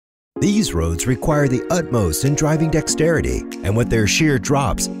These roads require the utmost in driving dexterity, and with their sheer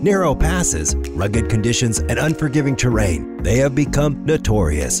drops, narrow passes, rugged conditions, and unforgiving terrain, they have become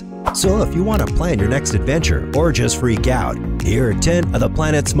notorious. So if you want to plan your next adventure or just freak out, here are 10 of the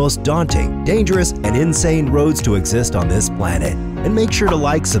planet's most daunting, dangerous, and insane roads to exist on this planet. And make sure to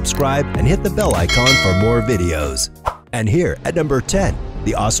like, subscribe, and hit the bell icon for more videos. And here at number 10,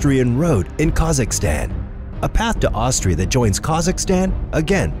 the Austrian Road in Kazakhstan. A path to Austria that joins Kazakhstan?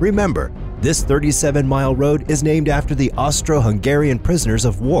 Again, remember, this 37-mile road is named after the Austro-Hungarian prisoners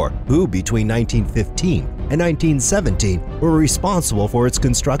of war who, between 1915 and 1917, were responsible for its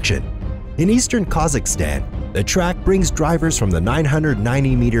construction. In eastern Kazakhstan, the track brings drivers from the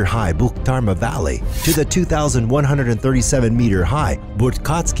 990-meter-high Bukhtarma Valley to the 2,137-meter-high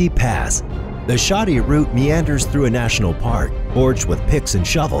Burtkatsky Pass. The shoddy route meanders through a national park, gorged with picks and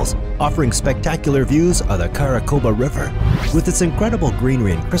shovels, offering spectacular views of the Karakoram River. With its incredible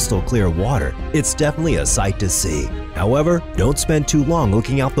greenery and crystal-clear water, it's definitely a sight to see. However, don't spend too long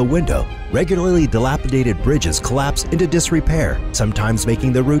looking out the window. Regularly dilapidated bridges collapse into disrepair, sometimes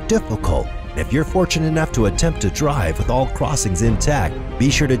making the route difficult. If you're fortunate enough to attempt to drive with all crossings intact, be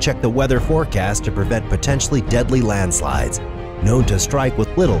sure to check the weather forecast to prevent potentially deadly landslides. Known to strike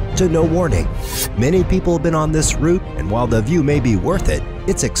with little to no warning. Many people have been on this route, and while the view may be worth it,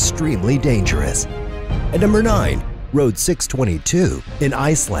 it's extremely dangerous. At number 9, Road 622 in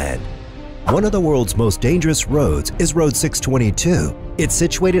Iceland. One of the world's most dangerous roads is Road 622. It's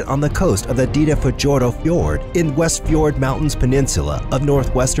situated on the coast of the Dýrafjörður Fjord in Westfjord Mountains Peninsula of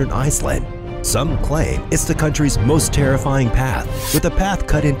northwestern Iceland. Some claim it's the country's most terrifying path, with the path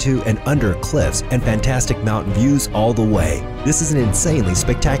cut into and under cliffs and fantastic mountain views all the way. This is an insanely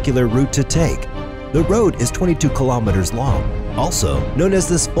spectacular route to take. The road is 22 kilometers long, also known as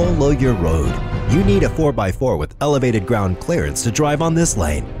the Svolvógur Road. You need a 4x4 with elevated ground clearance to drive on this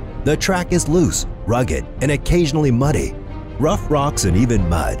lane. The track is loose, rugged, and occasionally muddy. Rough rocks and even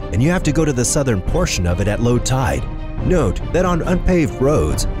mud, and you have to go to the southern portion of it at low tide. Note that on unpaved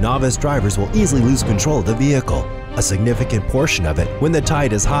roads, novice drivers will easily lose control of the vehicle. A significant portion of it, when the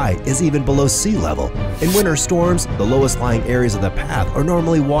tide is high, is even below sea level. In winter storms, the lowest lying areas of the path are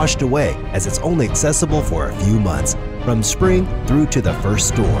normally washed away, as it's only accessible for a few months, from spring through to the first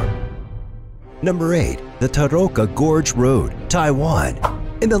storm. Number 8. The Taroko Gorge Road, Taiwan.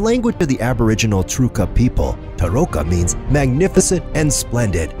 In the language of the Aboriginal Truka people, Taroko means magnificent and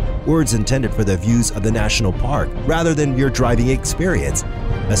splendid, words intended for the views of the national park rather than your driving experience.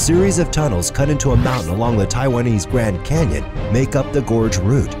 A series of tunnels cut into a mountain along the Taiwanese Grand Canyon make up the gorge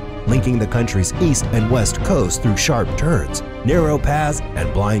route, linking the country's east and west coast through sharp turns, narrow paths,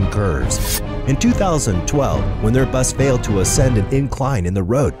 and blind curves. In 2012, when their bus failed to ascend an incline in the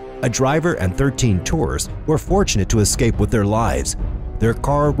road, a driver and 13 tourists were fortunate to escape with their lives. Their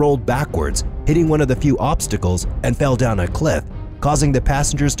car rolled backwards, hitting one of the few obstacles, and fell down a cliff, causing the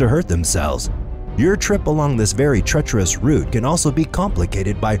passengers to hurt themselves. Your trip along this very treacherous route can also be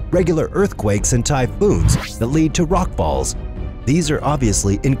complicated by regular earthquakes and typhoons that lead to rockfalls. These are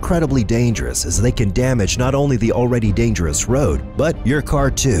obviously incredibly dangerous, as they can damage not only the already dangerous road, but your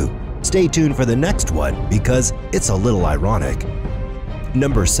car too. Stay tuned for the next one, because it's a little ironic.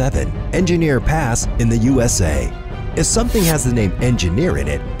 Number 7. Engineer Pass in the USA. If something has the name engineer in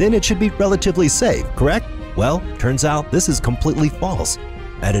it, then it should be relatively safe, correct? Well, turns out this is completely false.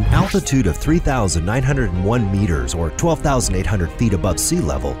 At an altitude of 3,901 meters or 12,800 feet above sea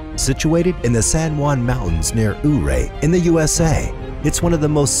level, situated in the San Juan Mountains near Ouray in the USA, it's one of the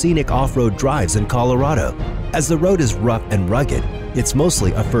most scenic off-road drives in Colorado. As the road is rough and rugged, it's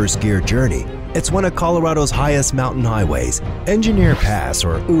mostly a first-gear journey. It's one of Colorado's highest mountain highways. Engineer Pass,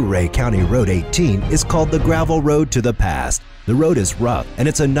 or Ouray County Road 18, is called the gravel road to the past. The road is rough, and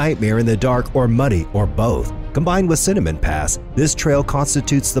it's a nightmare in the dark or muddy, or both. Combined with Cinnamon Pass, this trail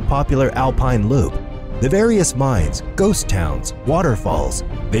constitutes the popular Alpine Loop. The various mines, ghost towns, waterfalls,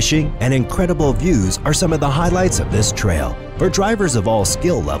 fishing, and incredible views are some of the highlights of this trail. For drivers of all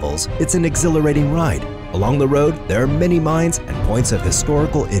skill levels, it's an exhilarating ride. Along the road, there are many mines and points of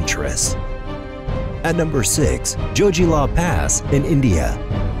historical interest. At number 6, Zoji Pass in India.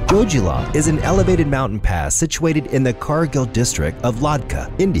 Zoji is an elevated mountain pass situated in the Kargil district of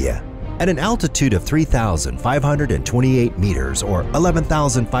Ladakh, India. At an altitude of 3,528 meters or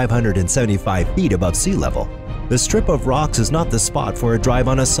 11,575 feet above sea level, the strip of rocks is not the spot for a drive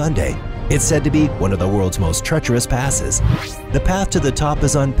on a Sunday. It's said to be one of the world's most treacherous passes. The path to the top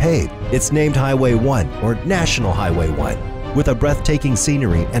is unpaved. It's named Highway 1 or National Highway 1. With a breathtaking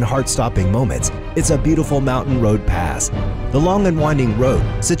scenery and heart-stopping moments, it's a beautiful mountain road pass. The long and winding road,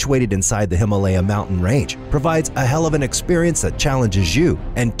 situated inside the Himalaya mountain range, provides a hell of an experience that challenges you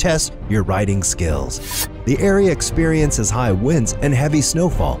and tests your riding skills. The area experiences high winds and heavy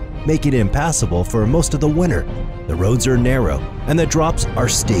snowfall, making it impassable for most of the winter. The roads are narrow and the drops are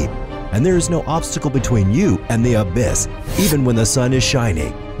steep, and there is no obstacle between you and the abyss, even when the sun is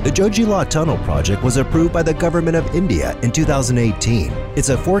shining. The Zoji Tunnel project was approved by the Government of India in 2018. It's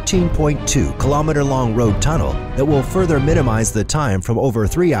a 14.2-kilometer-long road tunnel that will further minimize the time from over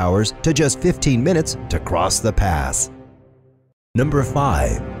 3 hours to just 15 minutes to cross the pass. Number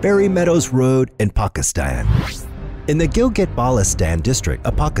 5. Meadows Road in Pakistan. In the Gilgit-Baltistan district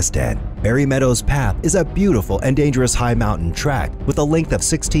of Pakistan, Meadows Path is a beautiful and dangerous high mountain track with a length of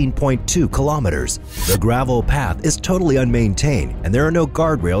 16.2 kilometers. The gravel path is totally unmaintained and there are no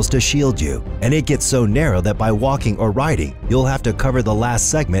guardrails to shield you, and it gets so narrow that by walking or riding, you'll have to cover the last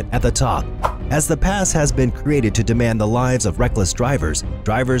segment at the top. As the pass has been created to demand the lives of reckless drivers,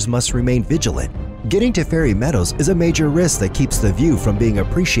 drivers must remain vigilant. Getting to Meadows is a major risk that keeps the view from being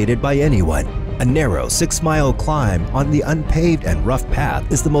appreciated by anyone. A narrow 6-mile climb on the unpaved and rough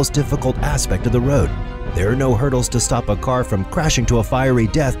path is the most difficult aspect of the road. There are no hurdles to stop a car from crashing to a fiery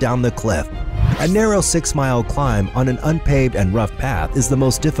death down the cliff. A narrow 6-mile climb on an unpaved and rough path is the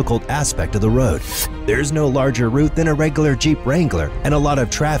most difficult aspect of the road. There's no larger route than a regular Jeep Wrangler and a lot of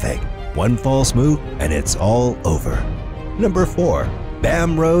traffic. One false move and it's all over. Number 4.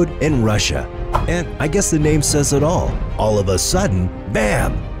 Bam Road in Russia. And I guess the name says it all. All of a sudden,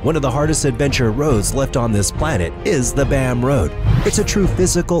 bam! One of the hardest adventure roads left on this planet is the Bam Road. It's a true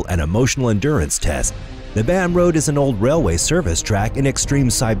physical and emotional endurance test. The Bam Road is an old railway service track in extreme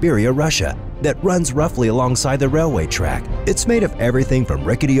Siberia, Russia, that runs roughly alongside the railway track. It's made of everything from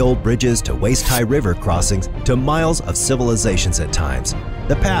rickety old bridges to waist-high river crossings to miles of civilizations at times.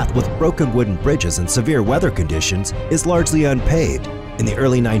 The path, with broken wooden bridges and severe weather conditions, is largely unpaved. In the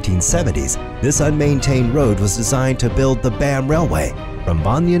early 1970s, this unmaintained road was designed to build the Bam Railway from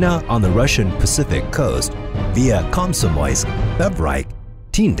Banyana on the Russian Pacific coast via Komsomolsk, Bevrike,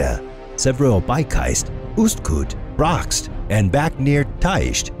 Tinda, Severodvikaitsk, Ustkut, Brakst, and back near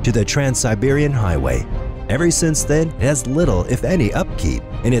Taisht to the Trans-Siberian Highway. Ever since then, it has little, if any, upkeep,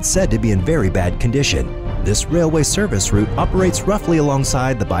 and it's said to be in very bad condition. This railway service route operates roughly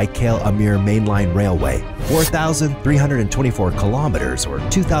alongside the Baikal-Amur mainline railway, 4,324 kilometers or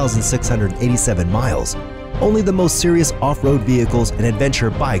 2,687 miles. Only the most serious off-road vehicles and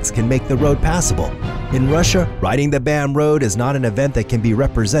adventure bikes can make the road passable. In Russia, riding the Bam Road is not an event that can be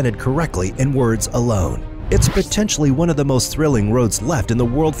represented correctly in words alone. It's potentially one of the most thrilling roads left in the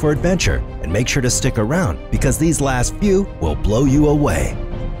world for adventure, and make sure to stick around because these last few will blow you away.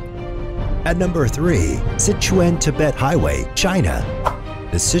 At number 3, Sichuan-Tibet Highway, China.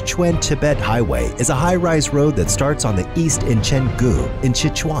 The Sichuan-Tibet Highway is a high-rise road that starts on the east in Chengdu in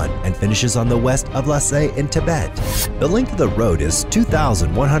Sichuan and finishes on the west of Lhasa in Tibet. The length of the road is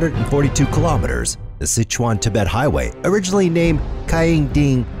 2,142 kilometers. The Sichuan-Tibet Highway, originally named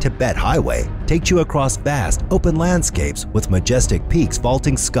Kaiyingding-Tibet Highway, takes you across vast, open landscapes with majestic peaks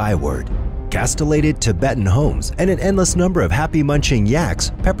vaulting skyward. Castellated Tibetan homes and an endless number of happy munching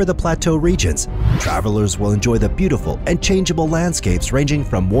yaks pepper the plateau regions. Travelers will enjoy the beautiful and changeable landscapes ranging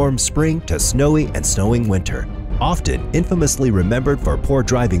from warm spring to snowy and snowing winter. Often infamously remembered for poor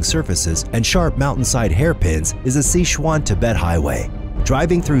driving surfaces and sharp mountainside hairpins is the Sichuan-Tibet Highway.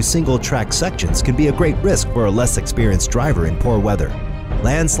 Driving through single-track sections can be a great risk for a less experienced driver in poor weather.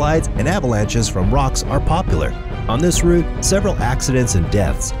 Landslides and avalanches from rocks are popular. On this route, several accidents and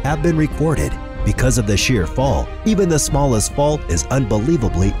deaths have been recorded. Because of the sheer fall, even the smallest fault is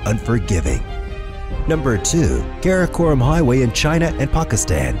unbelievably unforgiving. Number 2. Karakoram Highway in China and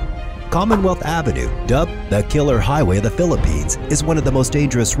Pakistan. Commonwealth Avenue, dubbed the Killer Highway of the Philippines, is one of the most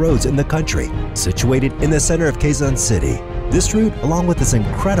dangerous roads in the country, situated in the center of Quezon City. This route, along with its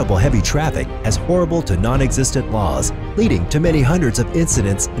incredible heavy traffic, has horrible to non-existent laws, leading to many hundreds of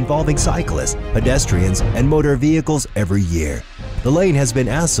incidents involving cyclists, pedestrians, and motor vehicles every year. The lane has been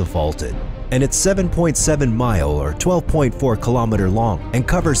asphalted, and it's 7.7 mile or 12.4 kilometer long and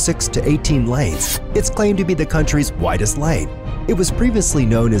covers 6 to 18 lanes. It's claimed to be the country's widest lane. It was previously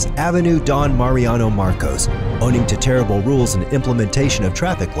known as Avenue Don Mariano Marcos. Owing to terrible rules and implementation of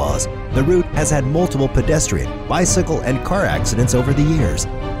traffic laws, the route has had multiple pedestrian, bicycle, and car accidents over the years.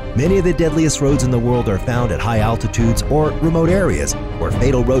 Many of the deadliest roads in the world are found at high altitudes or remote areas, where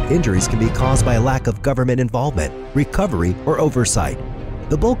fatal road injuries can be caused by a lack of government involvement, recovery, or oversight.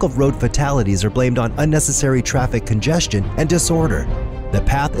 The bulk of road fatalities are blamed on unnecessary traffic congestion and disorder. The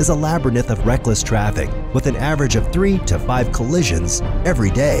path is a labyrinth of reckless traffic with an average of 3 to 5 collisions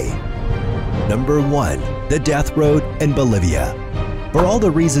every day. Number 1. The Death Road in Bolivia. For all the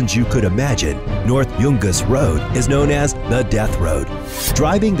reasons you could imagine, North Yungas Road is known as the Death Road.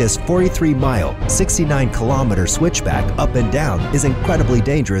 Driving this 43-mile, 69-kilometer switchback up and down is incredibly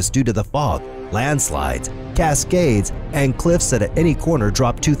dangerous due to the fog, landslides, cascades, and cliffs that at any corner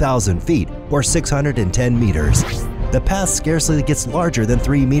drop 2,000 feet or 610 meters. The path scarcely gets larger than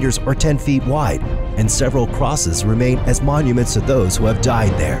 3 meters or 10 feet wide, and several crosses remain as monuments to those who have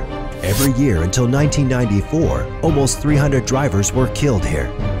died there. Every year until 1994, almost 300 drivers were killed here.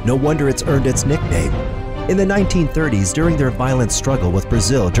 No wonder it's earned its nickname. In the 1930s, during their violent struggle with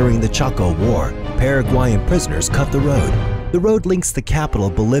Brazil during the Chaco War, Paraguayan prisoners cut the road. The road links the capital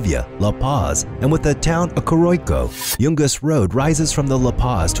Bolivia, La Paz, and with the town of Coroico. Yungas Road rises from the La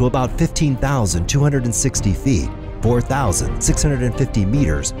Paz to about 15,260 feet, 4,650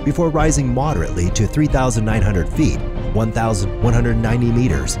 meters, before rising moderately to 3,900 feet, 1,190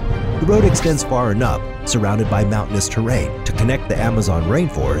 meters. The road extends far enough, surrounded by mountainous terrain, to connect the Amazon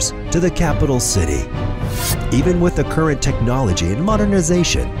rainforest to the capital city. Even with the current technology and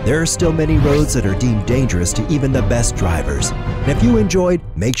modernization, there are still many roads that are deemed dangerous to even the best drivers. And if you enjoyed,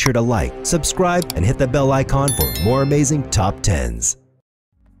 make sure to like, subscribe, and hit the bell icon for more amazing Top 10s.